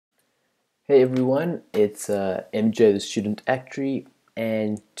Hey everyone, it's MJ the Student Actuary,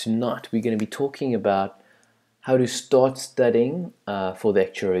 and tonight we're going to be talking about how to start studying for the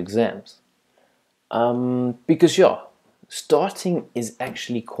actuarial exams. Because starting is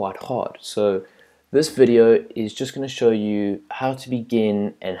actually quite hard. So this video is just going to show you how to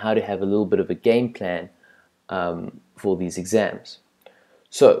begin and how to have a little bit of a game plan for these exams.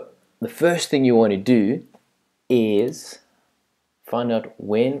 So the first thing you want to do is find out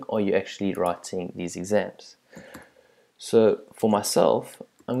when are you actually writing these exams. So for myself,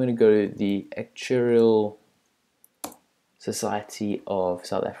 I'm going to go to the Actuarial Society of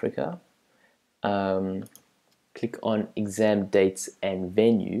South Africa, click on exam dates and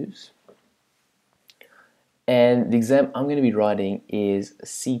venues, and the exam I'm going to be writing is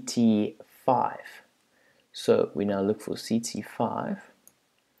CT5. So we now look for CT5,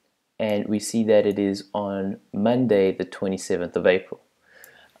 and we see that it is on Monday the 27th of April.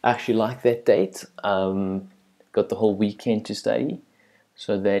 I actually like that date. Got the whole weekend to study,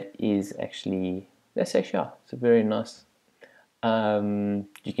 so that's actually it's a very nice.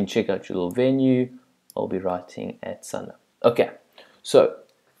 You can check out your little venue. I'll be writing at Sunday. Okay, so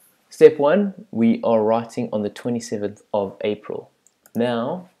step one, we are writing on the 27th of April.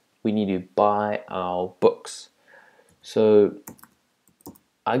 Now we need to buy our books. So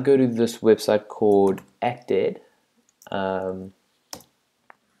I go to this website called ActEd.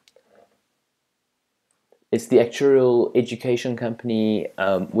 It's the Actuarial Education Company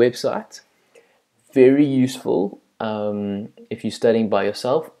website. Very useful if you're studying by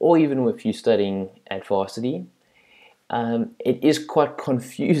yourself or even if you're studying at varsity. It is quite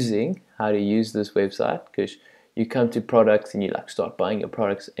confusing how to use this website because you come to products and you start buying your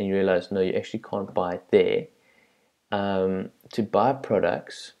products and you realize no, you actually can't buy it there. To buy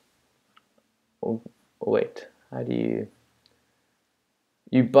products, wait, how do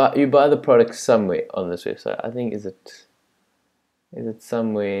you buy the product somewhere on this website? I think is it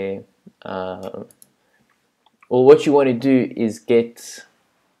somewhere, or what you want to do is get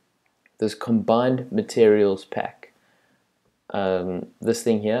this combined materials pack. This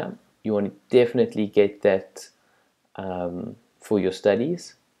thing here, you want to definitely get that for your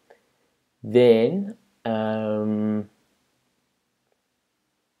studies. Then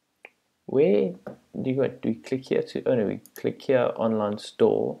where do you go? Do we click here to? Oh no, we click here, online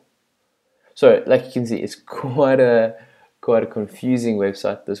store. So like you can see, it's quite a confusing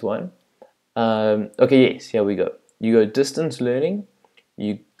website, this one. Okay, yes, here we go. You go distance learning.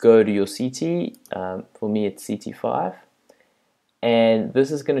 You go to your CT. For me, it's CT5, and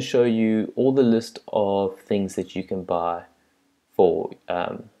this is going to show you all the list of things that you can buy for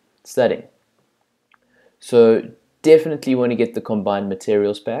studying. So definitely want to get the combined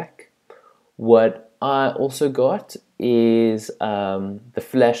materials pack. What I also got is the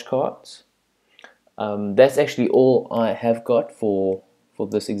flashcards. That's actually all I have got for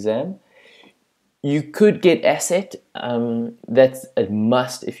this exam. You could get asset. That's a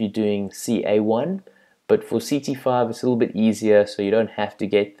must if you're doing CA1, but for CT5 it's a little bit easier, so you don't have to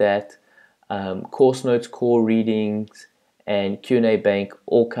get that. Course notes, core readings, and Q&A bank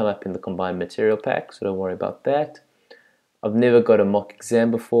all come up in the combined material pack, so don't worry about that. I've never got a mock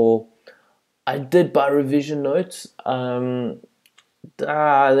exam before. I did buy revision notes. They're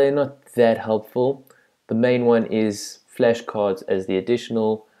not that helpful. The main one is flashcards as the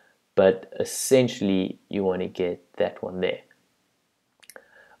additional, but essentially you want to get that one there.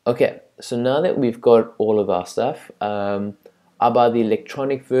 Okay, so now that we've got all of our stuff, I buy the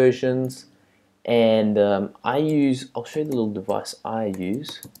electronic versions, and I'll show you the little device I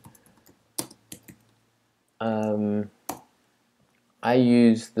use. I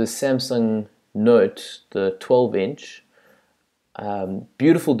use the Samsung Note, the 12-inch,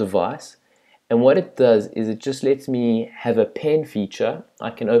 beautiful device, and what it does is it just lets me have a pen feature. I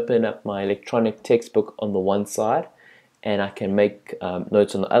can open up my electronic textbook on the one side, and I can make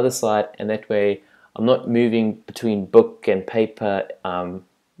notes on the other side, and that way I'm not moving between book and paper. I'm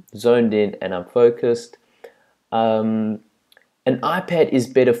zoned in and I'm focused. An iPad is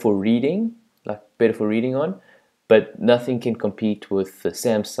better for reading, on, but nothing can compete with the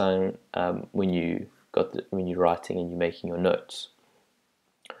Samsung when you're writing and you're making your notes.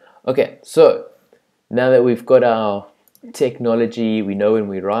 Okay, so now that we've got our technology, we know when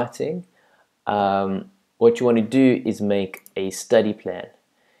we're writing, what you want to do is make a study plan.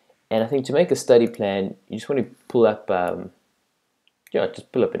 And I think to make a study plan, you just want to pull up,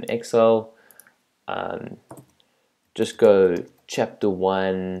 just pull up an Excel, just go chapter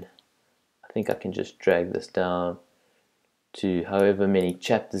 1. I think I can just drag this down to however many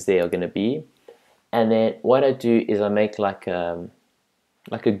chapters there are going to be, and then what I do is I make like a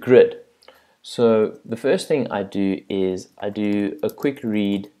grid. So the first thing I do is I do a quick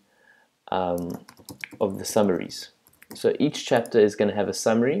read of the summaries. So each chapter is going to have a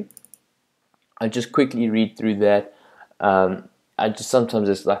summary. I just quickly read through that. I just sometimes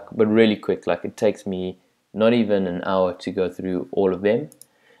it's like, but really quick. Like it takes me not even an hour to go through all of them.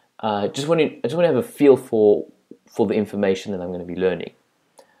 I just want to have a feel for the information that I'm going to be learning.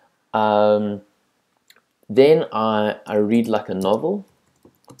 Then I read like a novel.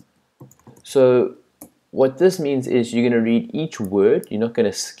 So what this means is you're going to read each word. You're not going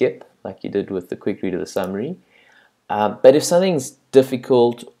to skip like you did with the quick read of the summary. But if something's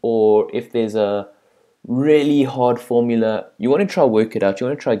difficult or if there's a really hard formula, you want to try work it out. You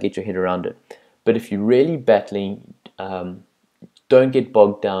want to try get your head around it. But if you're really battling, don't get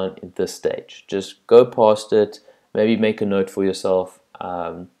bogged down at this stage. Just go past it. Maybe make a note for yourself.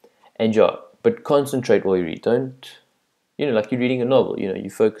 And yeah, but concentrate while you read. Don't, like you're reading a novel. You're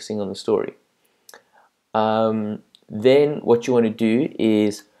focusing on the story. Then what you want to do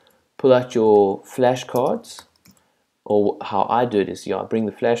is pull out your flashcards. Or how I do it is, I bring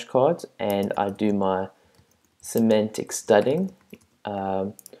the flashcards and I do my semantic studying.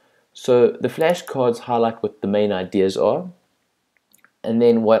 So the flashcards highlight what the main ideas are. And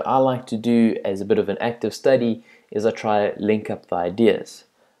then what I like to do as a bit of an active study is I try to link up the ideas.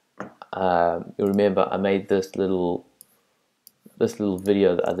 You'll remember I made this little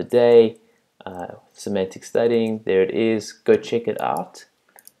video the other day, semantic studying. There it is. Go check it out.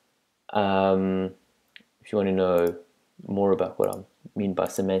 If you want to know more about what I mean by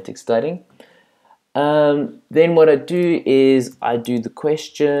semantic studying. Then what I do is I do the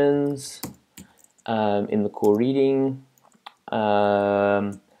questions in the core reading.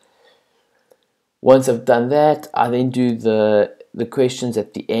 Once I've done that, I then do the questions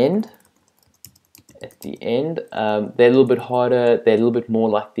at the end. They're a little bit harder. They're a little bit more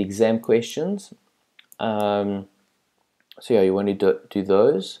like the exam questions. So yeah, you want to do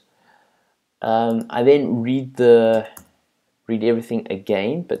those. I then read everything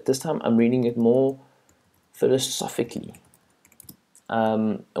again, but this time I'm reading it more philosophically.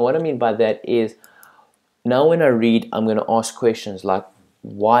 And what I mean by that is, now when I read, I'm going to ask questions like,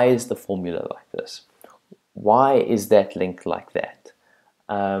 why is the formula like this? Why is that link like that?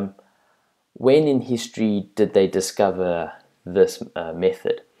 When in history did they discover this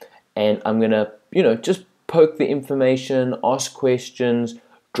method? And I'm going to, just poke the information, ask questions,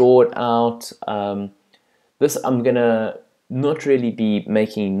 draw it out. This I'm going to not really be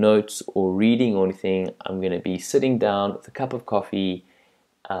making notes or reading or anything. I'm going to be sitting down with a cup of coffee,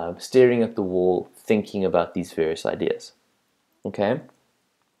 staring at the wall, thinking about these various ideas. Okay?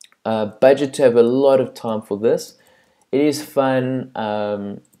 Budget to have a lot of time for this. It is fun,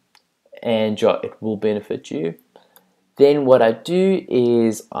 and yeah, it will benefit you. Then what I do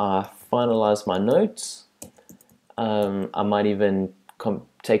is I finalize my notes. I might even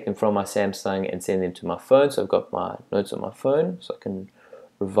take them from my Samsung and send them to my phone. So I've got my notes on my phone so I can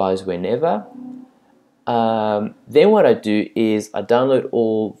revise whenever. Then what I do is I download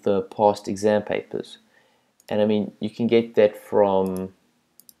all the past exam papers. And I mean, you can get that from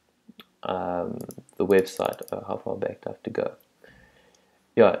the website. How far back do I have to go?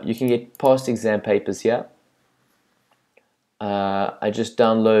 Yeah, you can get past exam papers here. I just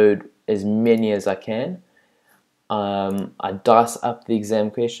download as many as I can. I dice up the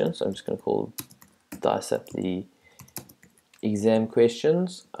exam questions. So I'm just going to call dice up the exam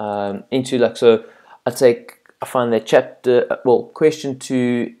questions into like, so I find that chapter, question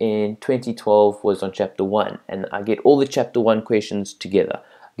 2 in 2012 was on chapter 1, and I get all the chapter 1 questions together.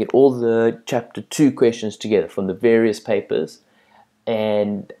 I get all the chapter 2 questions together from the various papers,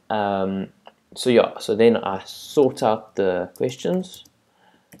 and so then I sort out the questions.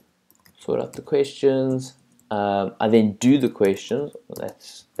 I then do the questions.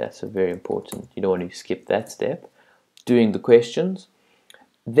 That's a very important. You don't want to skip that step. Doing the questions.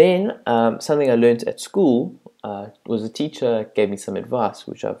 Then something I learned at school was a teacher gave me some advice,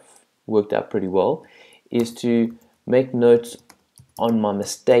 which I've worked out pretty well, is to make notes on my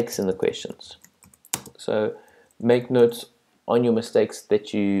mistakes in the questions. So make notes on your mistakes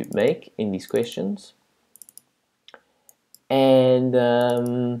that you make in these questions.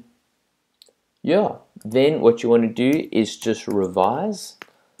 And yeah, then what you want to do is just revise,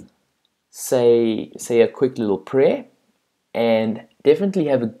 say a quick little prayer, and definitely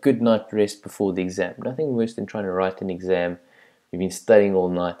have a good night rest before the exam. Nothing worse than trying to write an exam. You've been studying all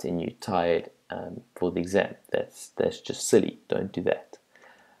night and you're tired for the exam. That's just silly. Don't do that.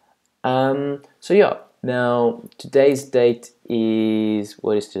 So yeah, now today's date is,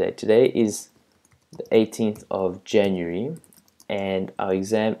 what is today? Today is the 18th of January, and our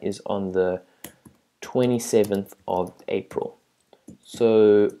exam is on the 27th of April.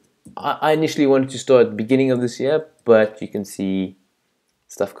 So I initially wanted to start at the beginning of this year, but you can see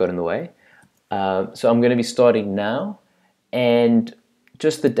stuff got in the way. So I'm going to be starting now, and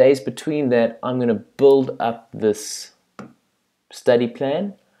just the days between that, I'm going to build up this study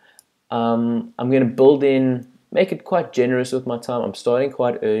plan. I'm going to make it quite generous with my time. I'm starting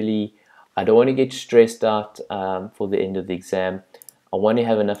quite early. I don't want to get stressed out for the end of the exam. I want to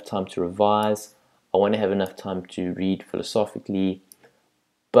have enough time to revise. I want to have enough time to read philosophically.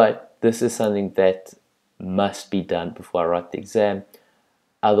 But this is something that must be done before I write the exam.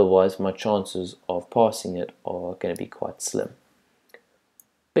 Otherwise, my chances of passing it are going to be quite slim.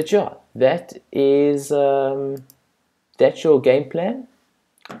 But yeah, that's your game plan.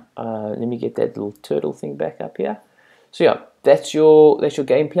 Let me get that little turtle thing back up here. So yeah, that's your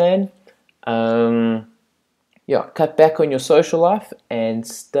game plan. Yeah, cut back on your social life and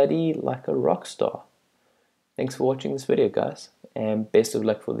study like a rock star. Thanks for watching this video, guys, and best of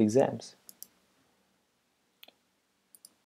luck for the exams.